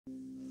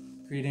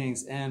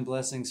Greetings and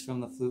blessings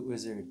from the Flute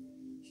Wizard.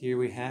 Here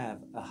we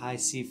have a high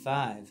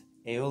C5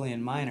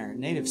 Aeolian minor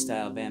native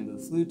style bamboo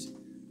flute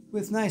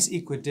with nice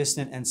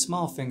equidistant and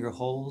small finger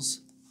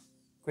holes.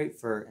 Great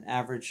for an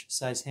average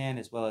size hand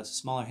as well as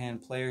smaller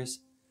hand players.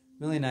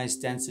 Really nice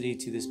density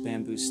to this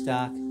bamboo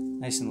stock,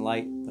 nice and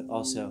light but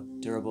also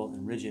durable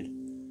and rigid.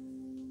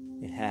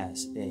 It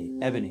has a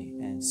ebony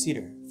and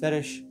cedar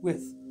fetish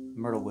with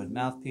myrtlewood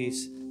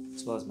mouthpiece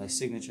as well as my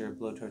signature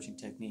blowtorching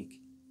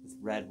technique with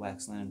red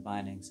wax linen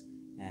bindings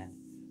and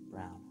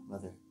brown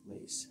leather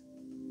lace.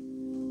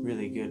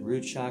 Really good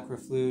root chakra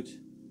flute,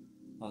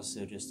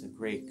 also just a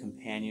great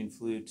companion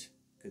flute,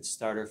 good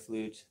starter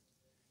flute.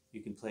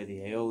 You can play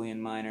the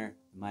Aeolian minor,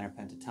 the minor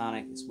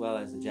pentatonic, as well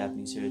as the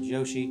Japanese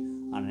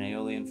hirajoshi on an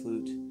Aeolian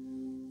flute.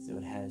 So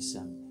it has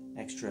some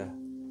extra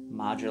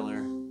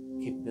modular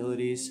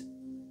capabilities.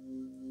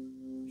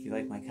 If you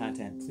like my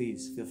content,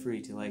 please feel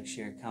free to like,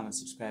 share, comment,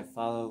 subscribe,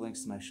 follow.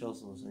 Links to my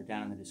socials are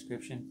down in the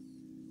description.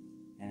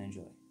 And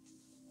enjoy.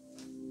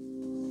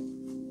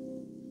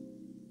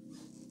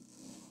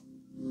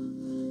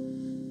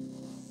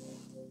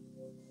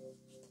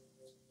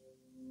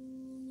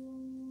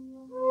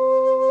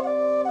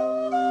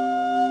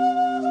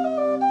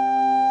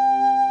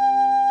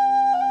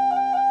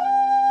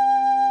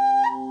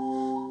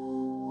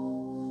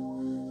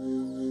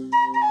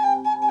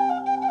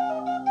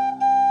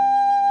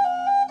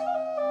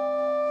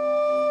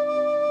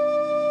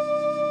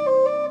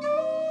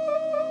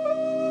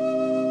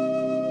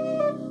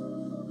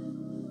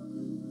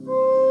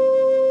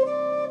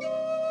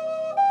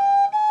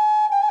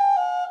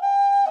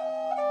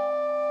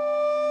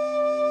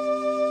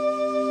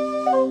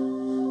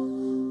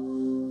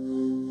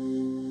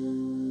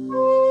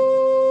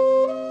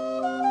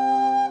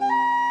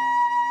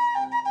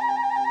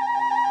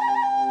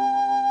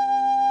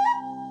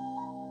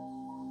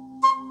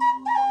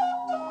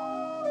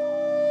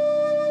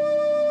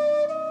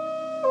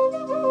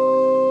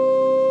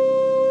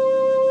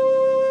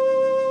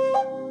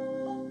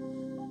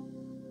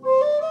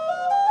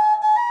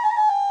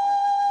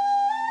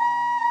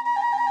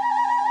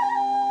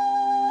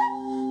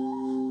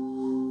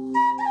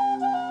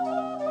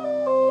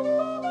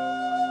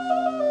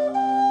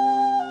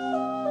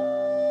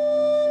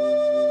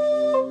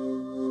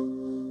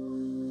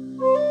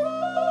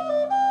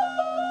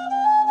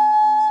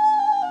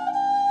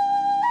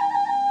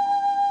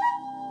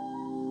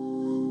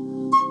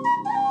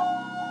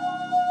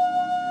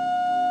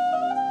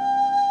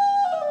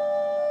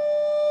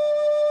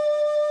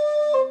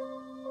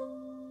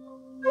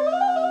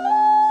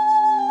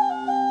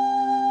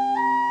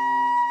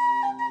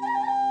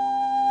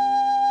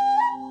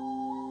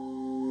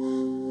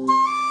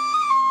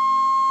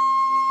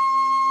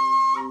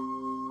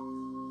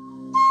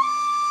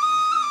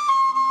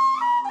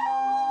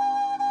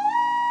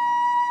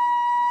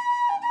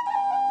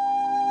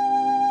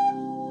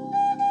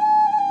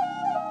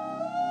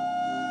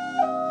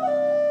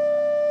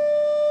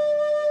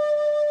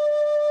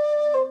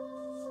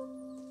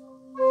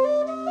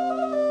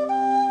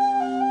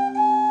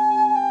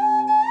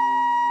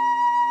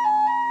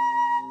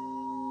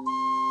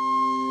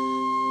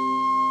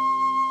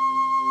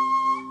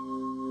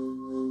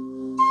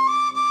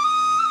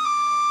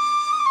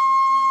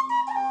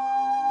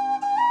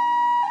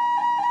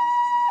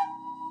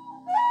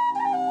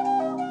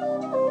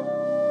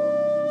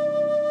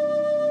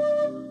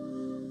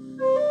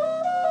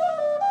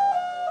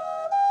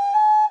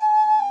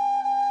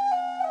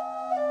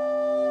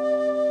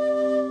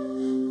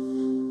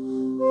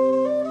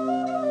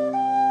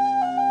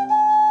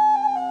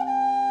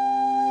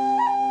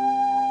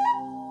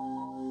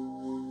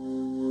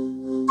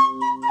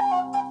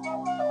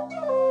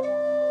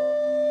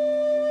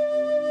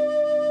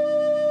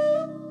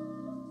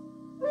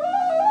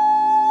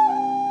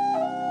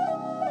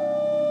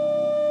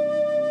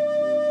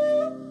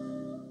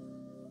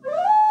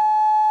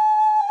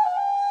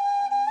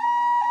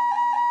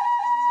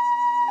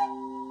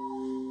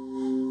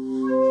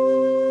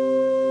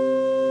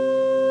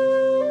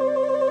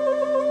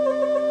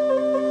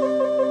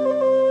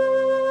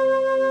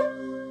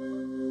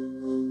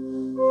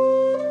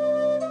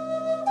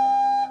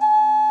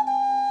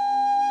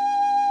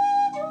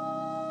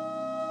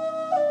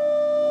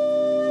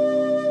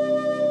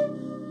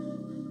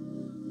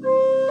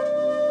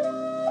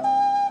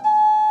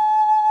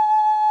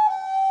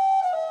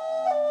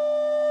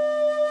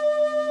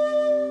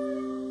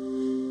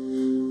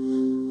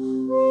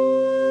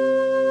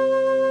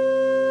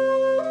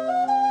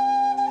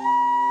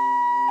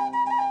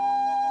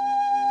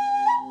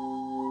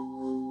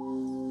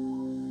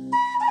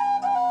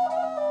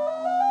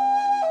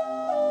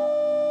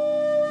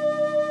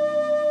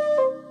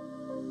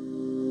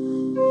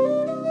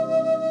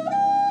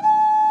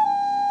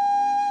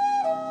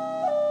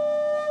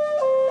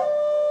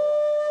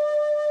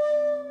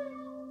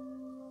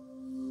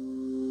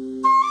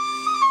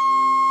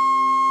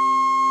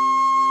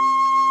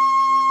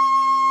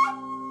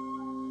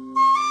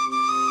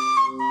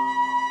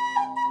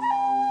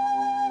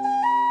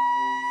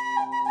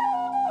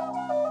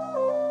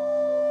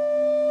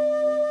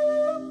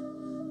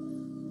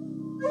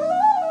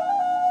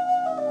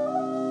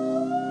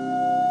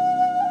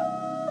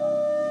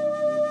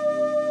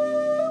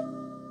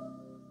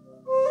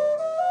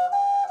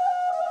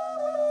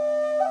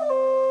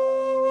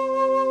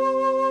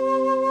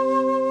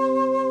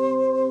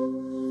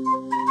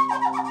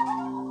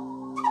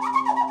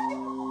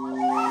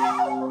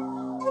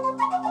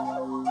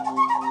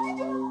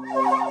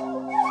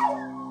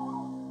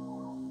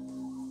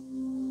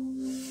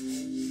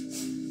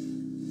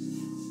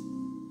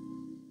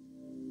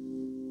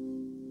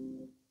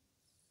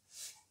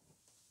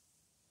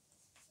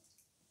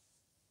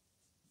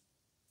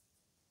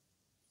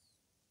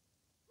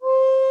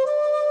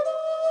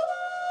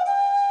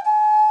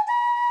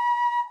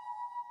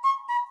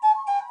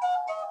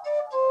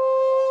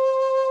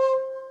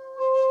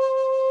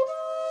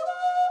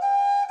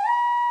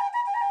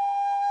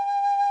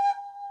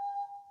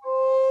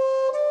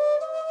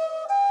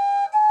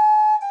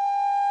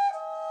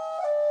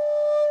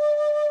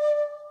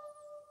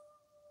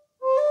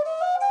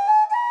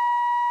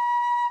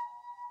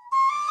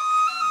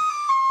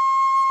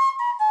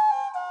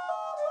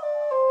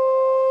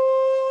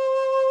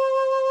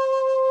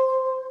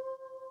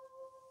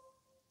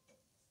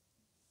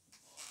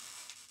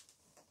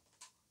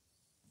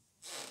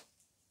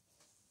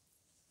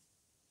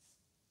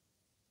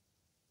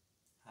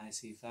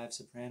 high C5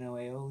 soprano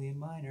Aeolian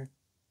minor.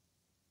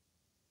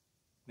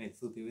 May the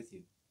flute be with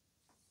you.